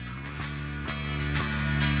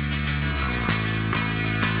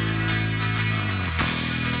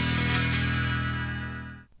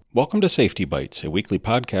Welcome to Safety Bites, a weekly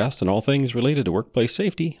podcast on all things related to workplace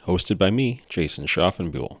safety, hosted by me, Jason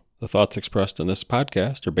Schaffenbuhl. The thoughts expressed in this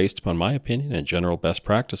podcast are based upon my opinion and general best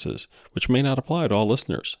practices, which may not apply to all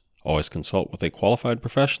listeners. Always consult with a qualified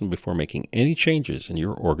professional before making any changes in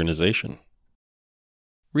your organization.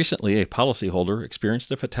 Recently, a policyholder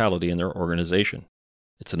experienced a fatality in their organization.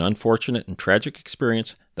 It's an unfortunate and tragic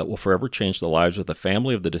experience that will forever change the lives of the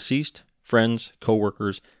family of the deceased, friends,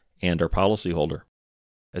 coworkers, and our policyholder.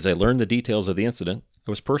 As I learned the details of the incident, I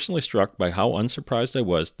was personally struck by how unsurprised I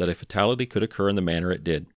was that a fatality could occur in the manner it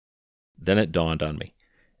did. Then it dawned on me.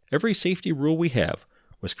 Every safety rule we have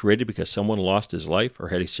was created because someone lost his life or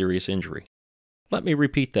had a serious injury. Let me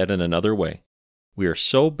repeat that in another way. We are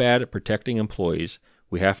so bad at protecting employees,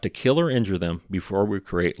 we have to kill or injure them before we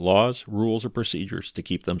create laws, rules, or procedures to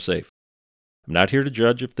keep them safe. I'm not here to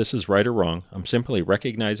judge if this is right or wrong. I'm simply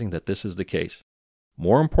recognizing that this is the case.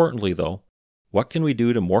 More importantly, though, what can we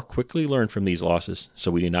do to more quickly learn from these losses so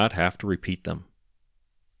we do not have to repeat them?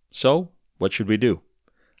 So, what should we do?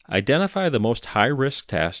 Identify the most high-risk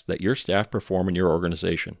tasks that your staff perform in your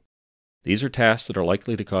organization. These are tasks that are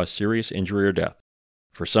likely to cause serious injury or death.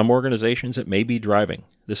 For some organizations, it may be driving.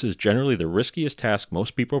 This is generally the riskiest task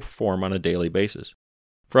most people perform on a daily basis.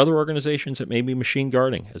 For other organizations, it may be machine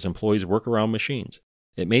guarding, as employees work around machines.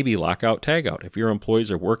 It may be lockout-tagout, if your employees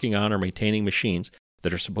are working on or maintaining machines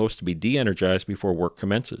that are supposed to be de-energized before work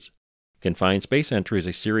commences. Confined space entry is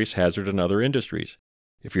a serious hazard in other industries.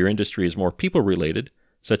 If your industry is more people-related,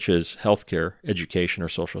 such as healthcare, education, or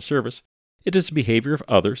social service, it is the behavior of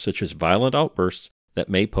others, such as violent outbursts, that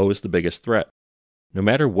may pose the biggest threat. No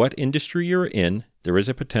matter what industry you're in, there is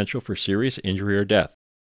a potential for serious injury or death.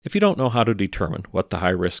 If you don't know how to determine what the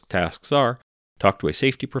high-risk tasks are, talk to a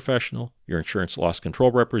safety professional, your insurance loss control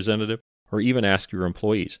representative, or even ask your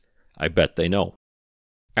employees. I bet they know.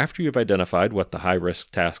 After you've identified what the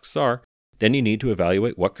high-risk tasks are, then you need to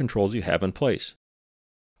evaluate what controls you have in place.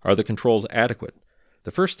 Are the controls adequate?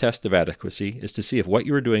 The first test of adequacy is to see if what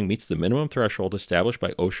you are doing meets the minimum threshold established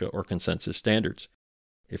by OSHA or consensus standards.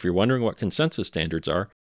 If you're wondering what consensus standards are,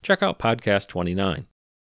 check out podcast 29.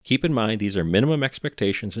 Keep in mind these are minimum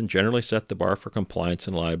expectations and generally set the bar for compliance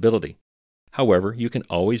and liability. However, you can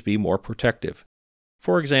always be more protective.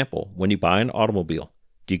 For example, when you buy an automobile,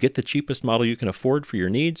 do you get the cheapest model you can afford for your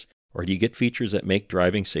needs, or do you get features that make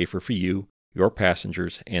driving safer for you, your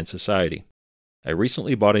passengers, and society? I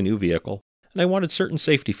recently bought a new vehicle, and I wanted certain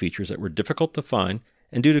safety features that were difficult to find,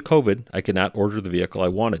 and due to COVID, I could not order the vehicle I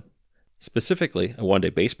wanted. Specifically, I wanted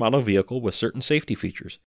a base model vehicle with certain safety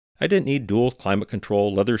features. I didn't need dual climate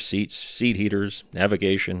control, leather seats, seat heaters,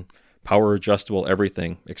 navigation, power adjustable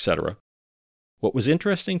everything, etc. What was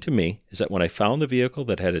interesting to me is that when I found the vehicle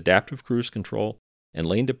that had adaptive cruise control and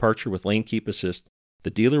lane departure with lane keep assist, the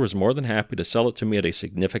dealer was more than happy to sell it to me at a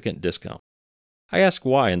significant discount. I asked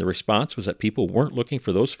why, and the response was that people weren't looking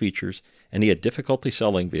for those features, and he had difficulty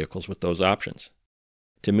selling vehicles with those options.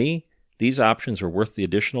 To me, these options were worth the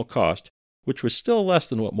additional cost, which was still less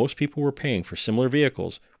than what most people were paying for similar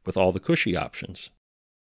vehicles with all the cushy options.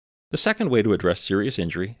 The second way to address serious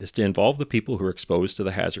injury is to involve the people who are exposed to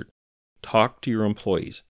the hazard. Talk to your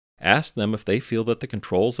employees. Ask them if they feel that the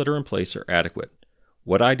controls that are in place are adequate.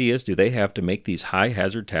 What ideas do they have to make these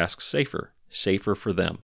high-hazard tasks safer for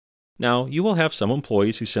them? Now, you will have some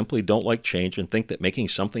employees who simply don't like change and think that making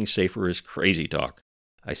something safer is crazy talk.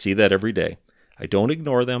 I see that every day. I don't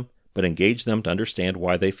ignore them, but engage them to understand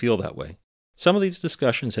why they feel that way. Some of these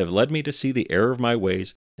discussions have led me to see the error of my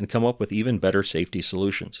ways and come up with even better safety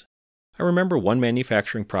solutions. I remember one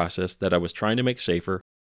manufacturing process that I was trying to make safer,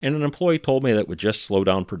 and an employee told me that would just slow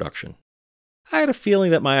down production. I had a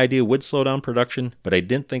feeling that my idea would slow down production, but I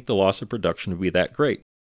didn't think the loss of production would be that great.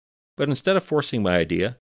 But instead of forcing my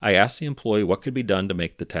idea, I asked the employee what could be done to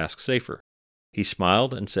make the task safer. He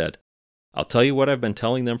smiled and said, "I'll tell you what I've been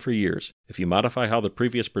telling them for years. If you modify how the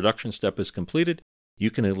previous production step is completed,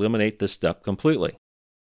 you can eliminate this step completely."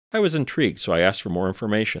 I was intrigued, so I asked for more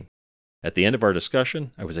information. At the end of our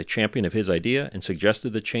discussion, I was a champion of his idea and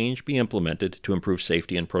suggested the change be implemented to improve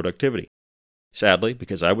safety and productivity. Sadly,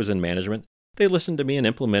 because I was in management, they listened to me and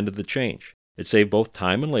implemented the change. It saved both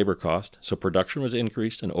time and labor cost, so production was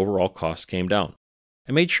increased and overall costs came down.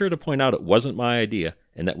 I made sure to point out it wasn't my idea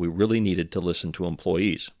and that we really needed to listen to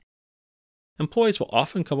employees. Employees will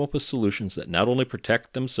often come up with solutions that not only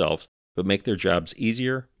protect themselves, but make their jobs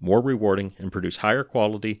easier, more rewarding, and produce higher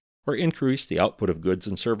quality or increase the output of goods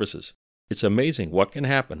and services. It's amazing what can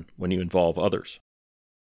happen when you involve others.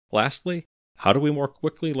 Lastly, how do we more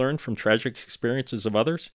quickly learn from tragic experiences of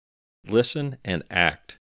others? Listen and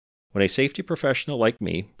act. When a safety professional like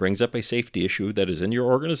me brings up a safety issue that is in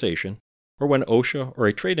your organization, or when OSHA or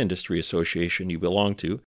a trade industry association you belong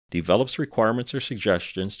to develops requirements or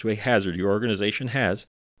suggestions to a hazard your organization has,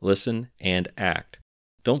 listen and act.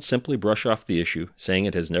 Don't simply brush off the issue, saying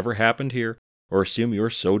it has never happened here, or assume you're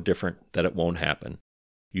so different that it won't happen.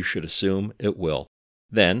 You should assume it will.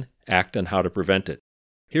 Then, act on how to prevent it.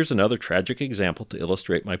 Here's another tragic example to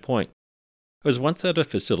illustrate my point. I was once at a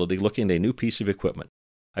facility looking at a new piece of equipment.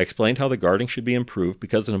 I explained how the guarding should be improved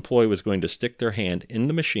because an employee was going to stick their hand in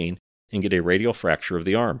the machine and get a radial fracture of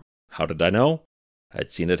the arm. How did I know? I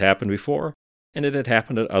had seen it happen before, and it had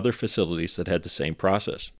happened at other facilities that had the same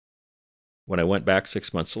process. When I went back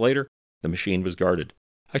 6 months later, the machine was guarded.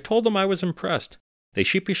 I told them I was impressed. They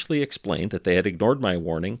sheepishly explained that they had ignored my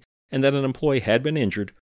warning and that an employee had been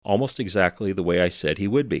injured almost exactly the way I said he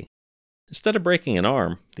would be. Instead of breaking an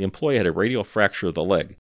arm, the employee had a radial fracture of the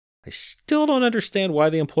leg. I still don't understand why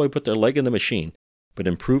the employee put their leg in the machine, but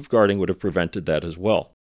improved guarding would have prevented that as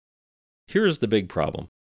well. Here is the big problem.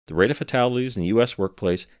 The rate of fatalities in the U.S.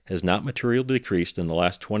 workplace has not materially decreased in the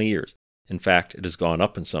last 20 years. In fact, it has gone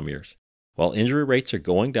up in some years. While injury rates are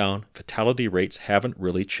going down, fatality rates haven't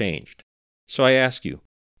really changed. So I ask you,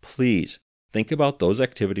 please think about those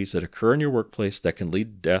activities that occur in your workplace that can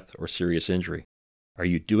lead to death or serious injury. Are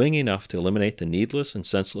you doing enough to eliminate the needless and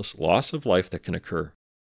senseless loss of life that can occur?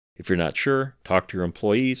 If you're not sure, talk to your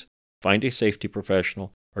employees, find a safety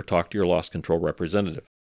professional, or talk to your loss control representative.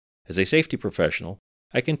 As a safety professional,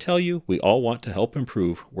 I can tell you we all want to help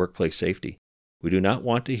improve workplace safety. We do not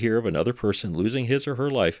want to hear of another person losing his or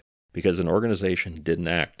her life because an organization didn't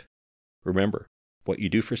act. Remember, what you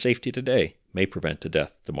do for safety today may prevent a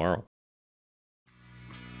death tomorrow.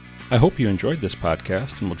 I hope you enjoyed this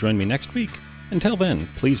podcast and will join me next week. Until then,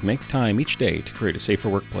 please make time each day to create a safer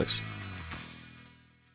workplace.